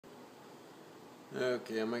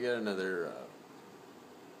Okay, I'm gonna get another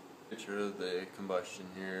picture of the combustion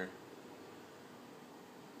here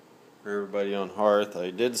for everybody on hearth.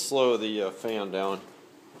 I did slow the fan down.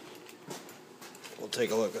 We'll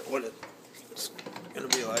take a look at what it's gonna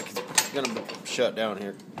be like. It's gonna shut down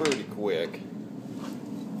here pretty quick,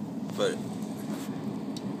 but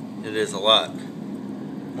it is a lot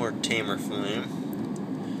more tamer flame,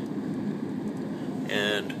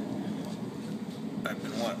 and I've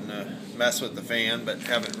been wanting to mess with the fan, but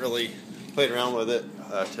haven't really played around with it.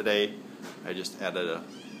 Today, I just added a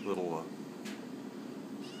little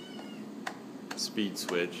speed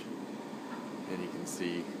switch, and you can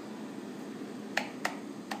see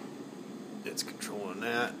it's controlling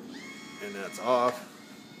that, and that's off,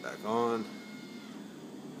 back on.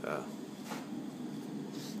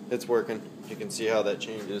 It's working. You can see how that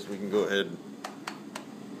changes. We can go ahead and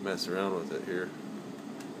mess around with it here.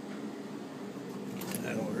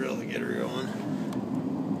 That'll really get her going.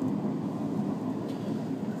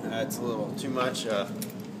 That's a little too much.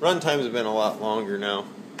 Run times have been a lot longer now,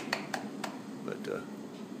 but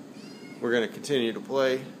we're going to continue to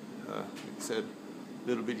play. Like I said,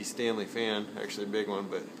 little bitty Stanley fan, actually a big one,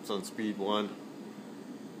 but it's on speed 1.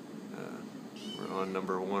 We're on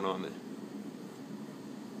number 1 on the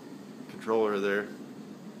controller there.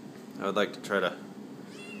 I would like to try to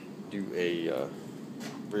do a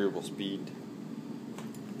variable speed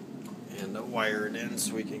and wire it in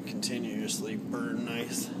so we can continuously burn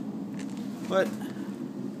nice. But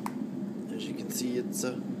as you can see, it's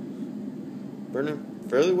burning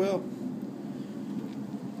fairly well.